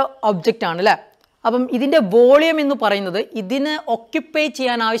ഇതൊരു ഒബ്ജക്റ്റ് ആണ് അല്ലേ. അപ്പം ഇതിൻ്റെ വോളിയം എന്ന് പറയുന്നത് ഇതിന് ഒക്യുപ്പൈ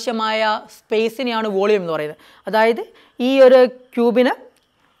ചെയ്യാൻ ആവശ്യമായ സ്പേസിനെയാണ് വോളിയം എന്ന് പറയുന്നത്. അതായത് ഈ ഒരു ക്യൂബിന്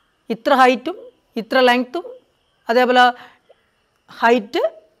ഇത്ര ഹൈറ്റും ഇത്ര ലെങ്ത്തും അതേപോലെ ഹൈറ്റ്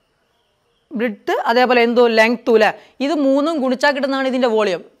ബ്രെഡ്ത്ത് അതേപോലെ എന്തോ ലെങ്ത്തും അല്ലേ, ഇത് മൂന്നും ഗുണിച്ചാൽ കിട്ടുന്നതാണ് ഇതിൻ്റെ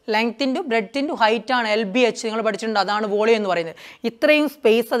volume. Length into breadth into ഹൈറ്റാണ് LBH, നിങ്ങൾ പഠിച്ചിട്ടുണ്ട്, അതാണ് വോളിയം എന്ന് പറയുന്നത്. ഇത്രയും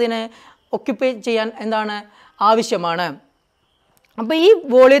സ്പേസ് അതിന് ഒക്യുപ്പൈ ചെയ്യാൻ എന്താണ് ആവശ്യമാണ്. അപ്പോൾ ഈ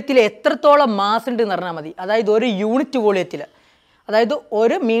വോളിയത്തിൽ എത്രത്തോളം മാസ് ഉണ്ട് എന്ന് പറഞ്ഞാൽ മതി. അതായത് ഒരു യൂണിറ്റ് വോളിയത്തിൽ, അതായത്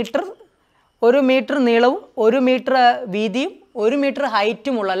 1 മീറ്റർ നീളവും 1 മീറ്റർ വീതിയും 1 മീറ്റർ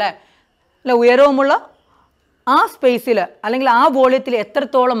ഹൈറ്റുമുള്ള അല്ലേ ഉയരവുമുള്ള ആ സ്പേസിൽ അല്ലെങ്കിൽ ആ വോളിയത്തിൽ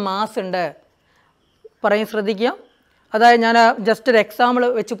എത്രത്തോളം മാസ് ഉണ്ട് പറയും ശ്രദ്ധിക്കുക. അതായത് ഞാൻ ജസ്റ്റ് ഒരു എക്സാമ്പിൾ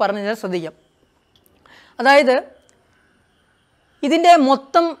വെച്ച് പറഞ്ഞു കഴിഞ്ഞാൽ ശ്രദ്ധിക്കാം. അതായത് ഇതിൻ്റെ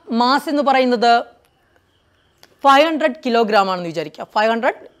മൊത്തം മാസ് എന്ന് പറയുന്നത് 500 കിലോഗ്രാം ആണെന്ന് വിചാരിക്കുക.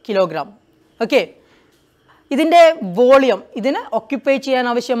 500 കിലോഗ്രാം. ഓക്കെ. ഇതിൻ്റെ വോളിയം, ഇതിന് ഒക്യുപ്പൈ ചെയ്യാൻ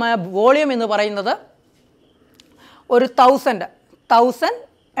ആവശ്യമായ വോളിയം എന്ന് പറയുന്നത് ഒരു 1000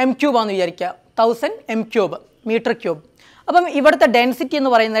 m³ ആണെന്ന് വിചാരിക്കുക. 1000 m³ മീറ്റർ ക്യൂബ്. അപ്പം ഇവിടുത്തെ ഡെൻസിറ്റി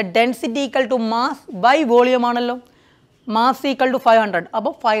എന്ന് പറയുന്നത് density equal to mass by volume ആണല്ലോ. Mass equal to 500.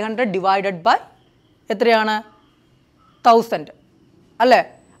 അപ്പോൾ 500 ഡിവൈഡഡ് ബൈ എത്രയാണ് 1000 അല്ലേ.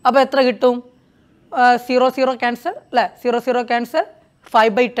 അപ്പോൾ എത്ര കിട്ടും? 0 ക്യാൻസൽ അല്ലേ, 0 ക്യാൻസൽ,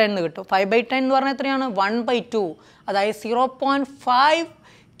 5/10 എന്ന് കിട്ടും. 5/10 എന്ന് പറഞ്ഞാൽ എത്രയാണ്? 1/2. അതായത് 0.5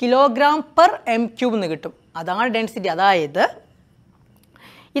 കിലോഗ്രാം പെർ m³ എന്ന് കിട്ടും. അതാണ് ഡെൻസിറ്റി. അതായത്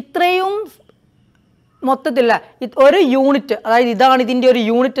ഇത്രയും മൊത്തത്തില്ല ഒരു യൂണിറ്റ്, അതായത് ഇതാണ് ഇതിൻ്റെ ഒരു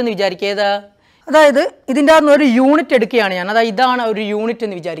യൂണിറ്റ് എന്ന് വിചാരിക്കുക. അതായത് ഇതിൻ്റെ അകത്ത് ഒരു യൂണിറ്റ് എടുക്കുകയാണ് ഞാൻ. അതായത് ഇതാണ് ഒരു യൂണിറ്റ്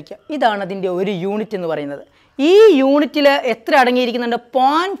എന്ന് വിചാരിക്കുക. ഇതാണ് അതിൻ്റെ ഒരു യൂണിറ്റ് എന്ന് പറയുന്നത്. ഈ യൂണിറ്റിൽ എത്ര അടങ്ങിയിരിക്കുന്നുണ്ട്?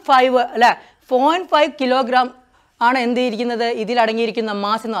 0.5 അല്ലേ, 0.5 കിലോഗ്രാം ആണ് എന്ത് ചെയ്തിരിക്കുന്നത്, ഇതിൽ അടങ്ങിയിരിക്കുന്ന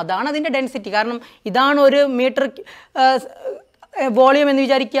മാസ് എന്ന്. അതാണ് അതിൻ്റെ ഡെൻസിറ്റി. കാരണം ഇതാണ് 1 മീറ്റർ വോളിയം എന്ന്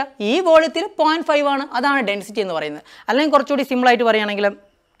വിചാരിക്കുക. ഈ വോളിയത്തിൽ 0.5 ആണ്, അതാണ് ഡെൻസിറ്റി എന്ന് പറയുന്നത്. അല്ലെങ്കിൽ കുറച്ചുകൂടി സിമ്പിളായിട്ട് പറയുകയാണെങ്കിൽ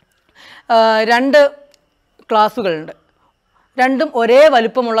 2 ക്ലാസ്സുകളുണ്ട്, രണ്ടും ഒരേ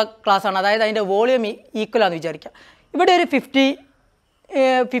വലുപ്പമുള്ള ക്ലാസ്സാണ്. അതായത് അതിൻ്റെ വോളിയം ഈക്വൽ ആണെന്ന് വിചാരിക്കുക. ഇവിടെ ഒരു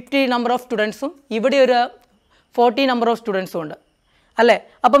 50 നമ്പർ ഓഫ് സ്റ്റുഡൻസും ഇവിടെ ഒരു 40 നമ്പർ ഓഫ് സ്റ്റുഡൻസും ഉണ്ട് അല്ലേ.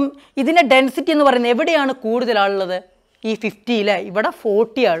 അപ്പം ഇതിൻ്റെ ഡെൻസിറ്റി എന്ന് പറയുന്നത് എവിടെയാണ് കൂടുതൽ ആളുള്ളത്? ഈ 50 ഇവിടെ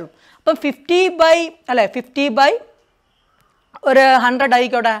 40 ആളും. അപ്പം 50/100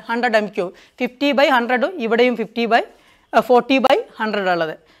 ആയിക്കോട്ടെ, 100 m³. 50/100 ഇവിടെയും 40/100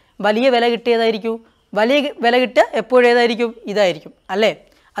 ഉള്ളത്. വലിയ വില കിട്ടിയതായിരിക്കും. വലിയ വില കിട്ടുക എപ്പോഴേതായിരിക്കും? ഇതായിരിക്കും അല്ലേ.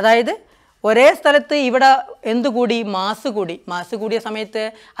 അതായത് ഒരേ സ്ഥലത്ത് ഇവിടെ എന്ത് കൂടി? മാസ് കൂടി. മാസ് കൂടിയ സമയത്ത്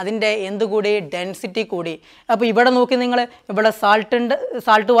അതിൻ്റെ എന്ത് കൂടി? ഡെൻസിറ്റി കൂടി. അപ്പോൾ ഇവിടെ നോക്കി നിങ്ങൾ, ഇവിടെ സാൾട്ട്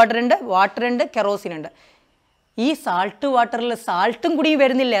വാട്ടർ ഉണ്ട്, കെറോസിൻ ഉണ്ട്. ഈ സാൾട്ട് വാട്ടറിൽ സാൾട്ടും കൂടി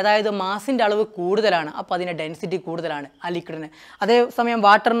വരുന്നില്ല, അതായത് മാസിൻ്റെ അളവ് കൂടുതലാണ്. അപ്പോൾ അതിൻ്റെ ഡെൻസിറ്റി കൂടുതലാണ് ആ ലിക്വിഡിന്. അതേസമയം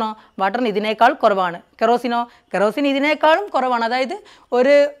വാട്ടറിന് ഇതിനേക്കാൾ കുറവാണ്. കെറോസിൻ ഇതിനേക്കാളും കുറവാണ്. അതായത്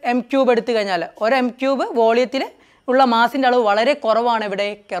 1 m³ എടുത്തു കഴിഞ്ഞാൽ 1 m³ വോളിയത്തിൽ ഉള്ള മാസിൻ്റെ അളവ് വളരെ കുറവാണ് ഇവിടെ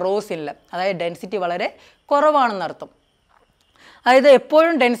കെറോസിനിൽ. അതായത് ഡെൻസിറ്റി വളരെ കുറവാണെന്നർത്ഥം. അതായത്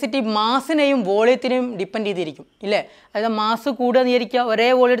എപ്പോഴും ഡെൻസിറ്റി മാസിനെയും വോളിയത്തിനെയും ഡിപ്പെൻഡ് ചെയ്തിരിക്കും ഇല്ലേ. അതായത് മാസ് കൂടുതൽ വിചാരിക്കുക, ഒരേ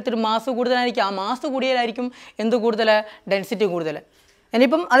വോളിയത്തിൽ മാസ് കൂടുതലായിരിക്കും. ആ മാസ് കൂടിയാലായിരിക്കും എന്ത് കൂടുതൽ? ഡെൻസിറ്റി കൂടുതൽ.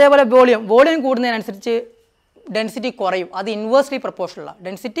 ഇനിയിപ്പം അതേപോലെ വോളിയം കൂടുന്നതിനനുസരിച്ച് ഡെൻസിറ്റി കുറയും. അത് ഇൻവേഴ്സ്ലി പ്രൊപ്പോർഷണലാണ്.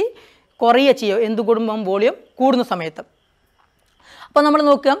 ഡെൻസിറ്റി കുറയുക ചെയ്യും എന്ത് കൂടുമ്പം? വോളിയം കൂടുന്ന സമയത്ത്. അപ്പോൾ നമ്മൾ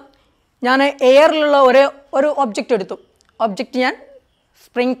നോക്കുക, ഞാൻ എയറിലുള്ള ഒരു ഒബ്ജക്റ്റ് എടുത്തു. ഒബ്ജക്റ്റ് ഞാൻ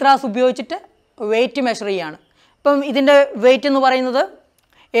സ്പ്രിംഗ് ത്രാസ് ഉപയോഗിച്ചിട്ട് വെയിറ്റ് മെഷർ ചെയ്യുകയാണ്. ഇപ്പം ഇതിൻ്റെ വെയിറ്റ് എന്ന് പറയുന്നത്,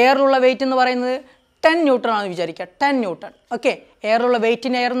 എയറിലുള്ള വെയിറ്റ് എന്ന് പറയുന്നത് 10 ന്യൂട്ടൺ ആണെന്ന് വിചാരിക്കുക. 10 ന്യൂട്ടൺ. ഓക്കെ. എയറിലുള്ള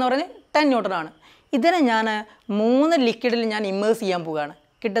വെയിറ്റിന് എയർ എന്ന് പറയുന്നത് 10 ന്യൂട്ടൺ ആണ്. ഇതിനെ ഞാൻ 3 ലിക്വിഡിൽ ഞാൻ ഇമ്മേഴ്സ് ചെയ്യാൻ പോവുകയാണ്.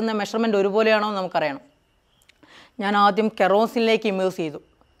 കിട്ടുന്ന മെഷർമെൻറ്റ് ഒരുപോലെയാണോ എന്ന് നമുക്കറിയണം. ഞാൻ ആദ്യം കെറോസിനിലേക്ക് ഇമ്മേഴ്സ് ചെയ്തു.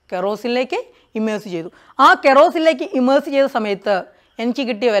 ആ കെറോസിനിലേക്ക് ഇമ്മേഴ്സ് ചെയ്ത സമയത്ത് എനിക്ക്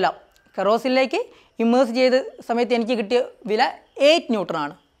കിട്ടിയ വില, കെറോസിനിലേക്ക് ഇമ്മേഴ്സ് ചെയ്ത സമയത്ത് എനിക്ക് കിട്ടിയ വില 8 ന്യൂട്ടൺ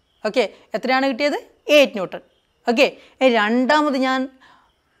ആണ്. ഓക്കെ. എത്രയാണ് കിട്ടിയത്? 8 ന്യൂട്ടൺ. ഓക്കെ. രണ്ടാമത് ഞാൻ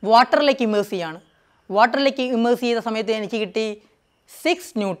വാട്ടറിലേക്ക് ഇമ്മേഴ്സ് ചെയ്യാണ്. വാട്ടറിലേക്ക് ഇമ്മേഴ്സ് ചെയ്ത സമയത്ത് എനിക്ക് കിട്ടി 6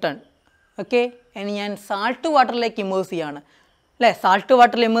 ന്യൂട്ടൺ. ഓക്കെ. ഇനി ഞാൻ സാൾട്ട് വാട്ടറിലേക്ക് ഇമ്മേഴ്സ് ചെയ്യാണ് അല്ലേ. സാൾട്ട്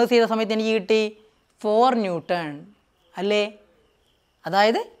വാട്ടറിൽ ഇമ്മേഴ്സ് ചെയ്ത സമയത്ത് എനിക്ക് കിട്ടി 4 ന്യൂട്ടൺ അല്ലേ.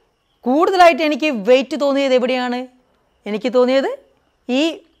 അതായത് കൂടുതലായിട്ട് എനിക്ക് വെയിറ്റ് തോന്നിയത് എവിടെയാണ്? എനിക്ക് തോന്നിയത് ഈ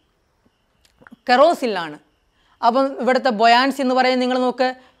കെറോസിനിലാണ്. അപ്പം ഇവിടുത്തെ ബൊയാൻസി എന്ന് പറയുന്നത് നിങ്ങൾ നോക്ക്,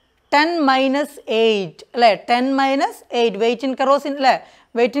 10 - 8 അല്ലേ. 10 - 8 വെയിറ്റ് ഇൻ കെറോസിൻ അല്ലേ.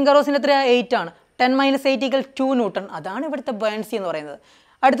 വെയിറ്റ് ഇൻ കെറോസിൻ എത്രയാണ്? 8 ആണ്. 10 - 8 = 2 ന്യൂട്ടൺ. അതാണ് ഇവിടുത്തെ ബൊയാൻസി എന്ന് പറയുന്നത്.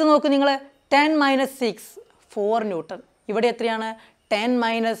 അടുത്ത് നോക്ക് നിങ്ങൾ, 10 - 6 4 ന്യൂട്ടൺ. ഇവിടെ എത്രയാണ്? 10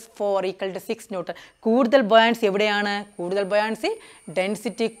 മൈനസ് 4 ഈക്വൽ ടു 6 ന്യൂട്ടൺ. കൂടുതൽ ബോയാൻസി എവിടെയാണ്? കൂടുതൽ ബോയാൻസി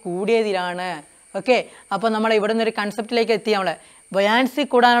ഡെൻസിറ്റി കൂടിയതിലാണ്. ഓക്കെ, അപ്പോൾ നമ്മൾ ഇവിടെ നിന്നൊരു കൺസെപ്റ്റിലേക്ക് എത്തി. നമ്മൾ ബൊയാൻസി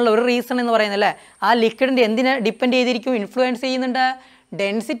കൂടാനുള്ള ഒരു റീസൺ എന്ന് പറയുന്നല്ലേ, ആ ലിക്വിഡിൻ്റെ എന്തിനെ ഡിപ്പെൻഡ് ചെയ്തിരിക്കും? ഇൻഫ്ലുവൻസ് ചെയ്യുന്നുണ്ട്,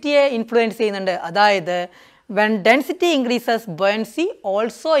 ഡെൻസിറ്റിയെ ഇൻഫ്ലുവൻസ് ചെയ്യുന്നുണ്ട്. അതായത് when density increases ബൊയൻസി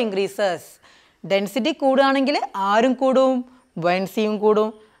also increases. Density കൂടുകയാണെങ്കിൽ ആരും കൂടും? ബൊയൻസിയും കൂടും.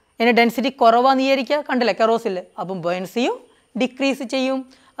 ഇനി ഡെൻസിറ്റി കുറവാന്ന് വിചാരിക്കുക, കണ്ടില്ലേ കെറോസിൽ, അപ്പം ബൊയൻസിയും ഡിക്രീസ് ചെയ്യും.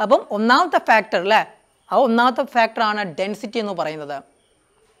 അപ്പം ഒന്നാമത്തെ ഫാക്ടർ അല്ലേ, ആ ഒന്നാമത്തെ ഫാക്ടറാണ് ഡെൻസിറ്റി എന്ന് പറയുന്നത്.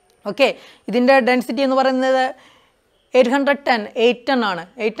 ഓക്കെ, ഇതിൻ്റെ ഡെൻസിറ്റി എന്ന് പറയുന്നത് 810 ആണ്.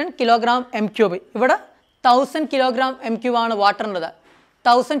 810 കിലോഗ്രാം എം ക്യൂബ്. ഇവിടെ 1000 കിലോഗ്രാം എം ക്യൂബ് ആണ് വാട്ടറിൻ്റെത്.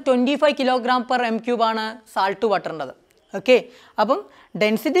 1025 കിലോഗ്രാം പെർ എം ക്യൂബ് ആണ് സാൾട്ട് വാട്ടറിൻ്റെത്. ഓക്കെ, അപ്പം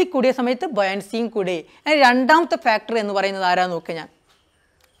ഡെൻസിറ്റി കൂടിയ സമയത്ത് ബൊയൻസിയും കൂടി. രണ്ടാമത്തെ ഫാക്ടർ എന്ന് പറയുന്നത് ആരാന്ന് നോക്കുക.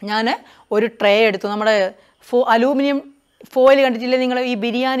 ഞാൻ ഒരു ട്രേ എടുത്തു. നമ്മുടെ അലൂമിനിയം ഫോയിൽ കണ്ടിട്ടില്ലേ നിങ്ങൾ, ഈ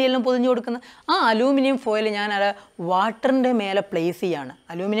ബിരിയാണി എല്ലാം പൊതിഞ്ഞു കൊടുക്കുന്ന ആ അലൂമിനിയം ഫോയിൽ ഞാൻ അത് വാട്ടറിൻ്റെ മേലെ പ്ലേസ് ചെയ്യാണ്.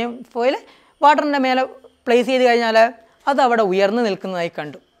 അലൂമിനിയം ഫോയിൽ വാട്ടറിൻ്റെ മേലെ പ്ലേസ് ചെയ്ത് കഴിഞ്ഞാൽ അത് അവിടെ ഉയർന്നു നിൽക്കുന്നതായി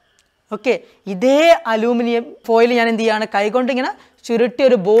കണ്ടു. ഓക്കെ, ഇതേ അലൂമിനിയം ഫോയിൽ ഞാൻ എന്ത് ചെയ്യാണ്? കൈകൊണ്ടിങ്ങനെ ചുരുട്ടി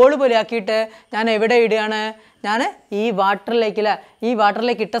ഒരു ബോൾ പോലെ ആക്കിയിട്ട് ഞാൻ എവിടെ ഇടുകയാണ്? ഞാൻ ഈ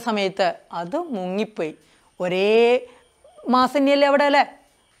വാട്ടറിലേക്ക് ഇട്ട സമയത്ത് അത് മുങ്ങിപ്പോയി. ഒരേ മാസം തന്നെയല്ലേ അവിടെ അല്ലേ?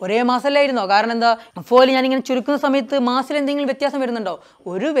 ഒരേ മാസമല്ലായിരുന്നോ? കാരണം എന്താ, ഫോയിൽ ഞാനിങ്ങനെ ചുരുക്കുന്ന സമയത്ത് മാസിൽ എന്തെങ്കിലും വ്യത്യാസം വരുന്നുണ്ടോ?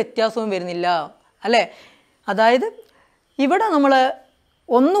 ഒരു വ്യത്യാസവും വരുന്നില്ല അല്ലേ? അതായത് ഇവിടെ നമ്മൾ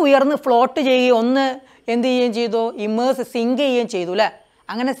ഒന്ന് ഉയർന്ന് ഫ്ലോട്ട് ചെയ്യുകയും ഒന്ന് എന്ത് ചെയ്യുകയും ചെയ്തു? സിങ്ക് ചെയ്യുകയും ചെയ്തു അല്ലേ?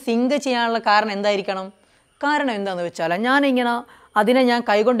 അങ്ങനെ സിങ്ക് ചെയ്യാനുള്ള കാരണം എന്തായിരിക്കണം? കാരണം എന്താണെന്ന് വെച്ചാൽ അതിനെ ഞാൻ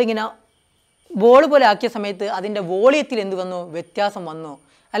കൈകൊണ്ടിങ്ങനെ ബോൾ പോലെ ആക്കിയ സമയത്ത് അതിൻ്റെ വോളിയത്തിൽ എന്ത് വന്നു? വ്യത്യാസം വന്നു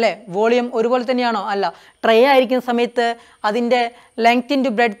അല്ലേ? വോളിയം ഒരുപോലെ തന്നെയാണോ? അല്ല. ട്രേ ആയിരിക്കുന്ന സമയത്ത് അതിൻ്റെ length into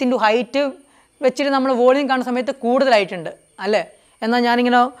breadth into height വെച്ചിട്ട് നമ്മൾ വോളിയം കാണുന്ന സമയത്ത് കൂടുതലായിട്ടുണ്ട് അല്ലേ? എന്നാൽ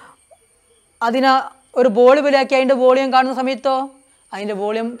ഞാനിങ്ങനെ അതിനെ ഒരു ബോൾ പോലെ ആക്കി അതിൻ്റെ വോളിയം കാണുന്ന സമയത്തോ, അതിൻ്റെ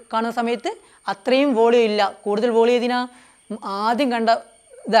വോളിയം കാണുന്ന സമയത്ത് അത്രയും വോളിയം ഇല്ല. കൂടുതൽ വോളിയം ഇതിനാ ആദ്യം കണ്ട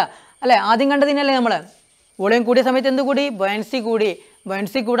ഇതാ അല്ലേ? ആദ്യം കണ്ടതിനല്ലേ നമ്മൾ വോളിയം കൂടിയ സമയത്ത് എന്ത് കൂടി? ബൊയൻസി കൂടി.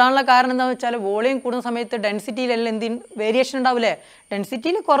 ബൊയൻസി കൂടാനുള്ള കാരണം എന്താണെന്ന് വെച്ചാൽ വോളിയം കൂടുന്ന സമയത്ത് ഡെൻസിറ്റിയിലെല്ലാം വേരിയേഷൻ ഉണ്ടാവില്ലേ?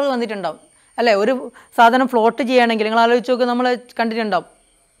 ഡെൻസിറ്റിയിൽ കുറവ് വന്നിട്ടുണ്ടാവും അല്ലേ? ഒരു സാധനം ഫ്ലോട്ട് ചെയ്യുകയാണെങ്കിൽ നിങ്ങൾ ആലോചിച്ച് നോക്ക്, നമ്മൾ കണ്ടിട്ടുണ്ടാവും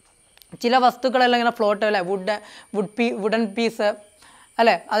ചില വസ്തുക്കളെല്ലാം ഇങ്ങനെ ഫ്ലോട്ട് അല്ലേ? വുഡൻ പീസ്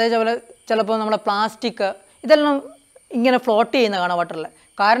അല്ലേ? അതേപോലെ ചിലപ്പോൾ നമ്മളെ പ്ലാസ്റ്റിക് ഇതെല്ലാം ഇങ്ങനെ ഫ്ലോട്ട് ചെയ്യുന്ന കാണാം വാട്ടറിൽ.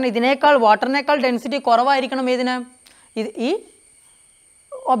 കാരണം വാട്ടറിനേക്കാൾ ഡെൻസിറ്റി കുറവായിരിക്കണം ഈ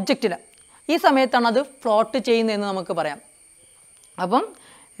ഒബ്ജക്റ്റിന്. ഈ സമയത്താണ് അത് ഫ്ലോട്ട് ചെയ്യുന്നതെന്ന് നമുക്ക് പറയാം. അപ്പം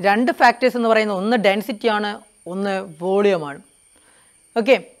രണ്ട് ഫാക്ടേഴ്സ് എന്ന് പറയുന്നത് ഒന്ന് ഡെൻസിറ്റിയാണ്, ഒന്ന് വോളിയമാണ്.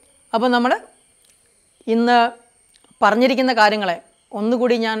 ഓക്കെ, അപ്പം നമ്മൾ ഇന്ന് പറഞ്ഞിരിക്കുന്ന കാര്യങ്ങളെ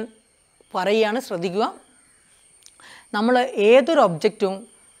ഒന്നുകൂടി ഞാൻ പറയുകയാണ്, ശ്രദ്ധിക്കുക. നമ്മൾ ഏതൊരു ഒബ്ജക്റ്റും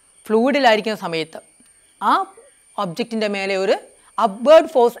ഫ്ലൂയിഡിലായിരിക്കുന്ന സമയത്ത് ആ ഒബ്ജക്റ്റിൻ്റെ മേലെ ഒരു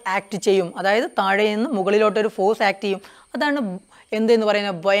അപ്വേർഡ് ഫോഴ്സ് ആക്ട് ചെയ്യും. അതായത് താഴെ നിന്ന് മുകളിലോട്ടൊരു ഫോഴ്സ് ആക്ട് ചെയ്യും. അതാണ് എന്തെന്ന്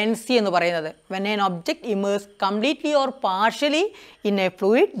പറയുന്നത്? ബൊയൻസി എന്ന് പറയുന്നത്. When an object immerse completely or partially in A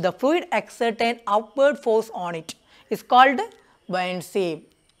fluid, the fluid exert an upward force on it is called ബൊയൻസി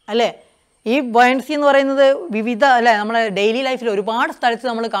അല്ലേ? ഈ ബൊയൻസി എന്ന് പറയുന്നത് വിവിധ അല്ലേ, നമ്മുടെ ഡെയിലി ലൈഫിൽ ഒരുപാട് സ്ഥലത്ത്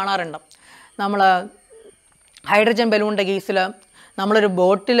നമ്മൾ കാണാറുണ്ട്. നമ്മൾ ഹൈഡ്രജൻ ബലൂണിൻ്റെ കേസിൽ, നമ്മളൊരു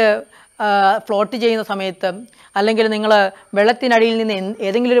ബോട്ടിൽ ഫ്ലോട്ട് ചെയ്യുന്ന സമയത്ത്, അല്ലെങ്കിൽ നിങ്ങൾ വെള്ളത്തിനടിയിൽ നിന്ന്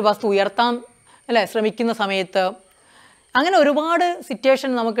ഏതെങ്കിലും ഒരു വസ്തു ഉയർത്താൻ അല്ലേ ശ്രമിക്കുന്ന സമയത്ത്, അങ്ങനെ ഒരുപാട് സിറ്റുവേഷൻ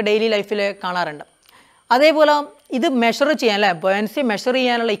നമുക്ക് ഡെയിലി ലൈഫിൽ കാണാറുണ്ട്. അതേപോലെ ഇത് മെഷർ ചെയ്യാൻ അല്ലേ, ബൊയൻസി മെഷർ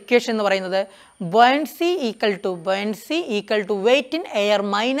ചെയ്യാനുള്ള ഇക്വേഷൻ എന്ന് പറയുന്നത് ബൊയൻസി equal to weight in air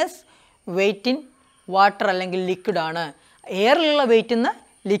minus weight in water അല്ലെങ്കിൽ ലിക്വിഡാണ്. എയറിലുള്ള വെയ്റ്റിൽ നിന്ന്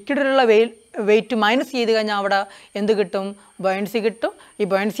ലിക്വിഡിലുള്ള വെയ്റ്റ് മൈനസ് ചെയ്ത് കഴിഞ്ഞാൽ അവിടെ എന്ത് കിട്ടും? ബൊയൻസി കിട്ടും. ഈ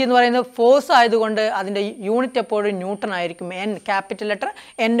ബൊയൻസി എന്ന് പറയുന്നത് ഫോഴ്സ് ആയതുകൊണ്ട് അതിൻ്റെ യൂണിറ്റ് എപ്പോഴും ന്യൂട്ടൺ ആയിരിക്കും. ക്യാപിറ്റൽ ലെറ്റർ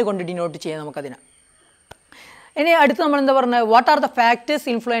N കൊണ്ട് ഡിനോട്ട് ചെയ്യാം നമുക്കതിന്. ഇനി അടുത്ത് നമ്മൾ എന്താ പറഞ്ഞത്? What are the factors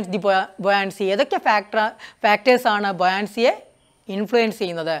influence the buoyancy? ഏതൊക്കെ ഫാക്ടേഴ്സാണ് ബൊയാൻസിയെ ഇൻഫ്ലുവൻസ്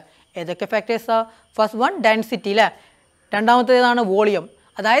ചെയ്യുന്നത്? ഏതൊക്കെ ഫാക്ടേഴ്സാണ്? ഫസ്റ്റ് വൺ ഡെൻസിറ്റി അല്ലേ? രണ്ടാമത്തേതാണ് വോളിയം.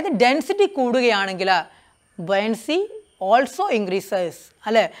 അതായത് ഡെൻസിറ്റി കൂടുകയാണെങ്കിൽ ബൊയൻസി ഓൾസോ ഇൻക്രീസസ്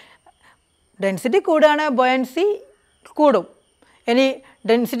അല്ലേ? ഡെൻസിറ്റി കൂടുകയാണെങ്കിൽ ബൊയൻസി കൂടും. ഇനി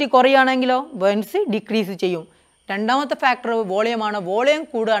ഡെൻസിറ്റി കുറയുകയാണെങ്കിലോ ബൊയൻസി ഡിക്രീസ് ചെയ്യും. രണ്ടാമത്തെ ഫാക്ടർ വോളിയമാണ്. വോളിയം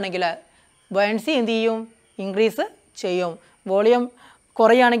കൂടുകയാണെങ്കിൽ ബൊയൻസി എന്ത് ചെയ്യും? ഇൻക്രീസ് ചെയ്യും. വോളിയം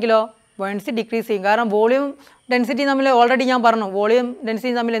കുറയുകയാണെങ്കിലോ ബൊയൻസി ഡിക്രീസ് ചെയ്യും. കാരണം വോളിയം ഡെൻസിറ്റി തമ്മിൽ ഓൾറെഡി ഞാൻ പറഞ്ഞു, വോളിയം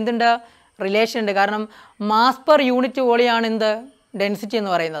ഡെൻസിറ്റി തമ്മിൽ എന്തുണ്ട്? റിലേഷൻ ഉണ്ട്. കാരണം മാസ് പെർ യൂണിറ്റ് വോളിയമാണ് ഡെൻസിറ്റി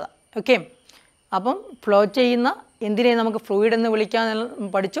എന്ന് പറയുന്നത്. ഓക്കെ, അപ്പം ഫ്ലോ ചെയ്യുന്ന എന്തിനേയും നമുക്ക് ഫ്ലൂയിഡ് എന്ന് വിളിക്കാൻ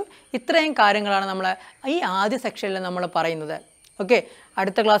പഠിച്ചു. ഇത്രയും കാര്യങ്ങളാണ് നമ്മൾ ഈ ആദ്യ സെക്ഷനിൽ നമ്മൾ പറയുന്നത്. ഓക്കെ,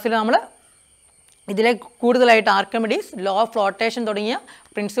 അടുത്ത ക്ലാസ്സിൽ നമ്മൾ ഇതിലെ കൂടുതലായിട്ട് ആർക്കിമിഡീസ്, ലോ ഓഫ് ഫ്ലോട്ടേഷൻ തുടങ്ങിയ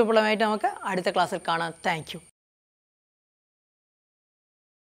പ്രിൻസിപ്പിളുമായിട്ട് നമുക്ക് അടുത്ത ക്ലാസ്സിൽ കാണാം. Thank you.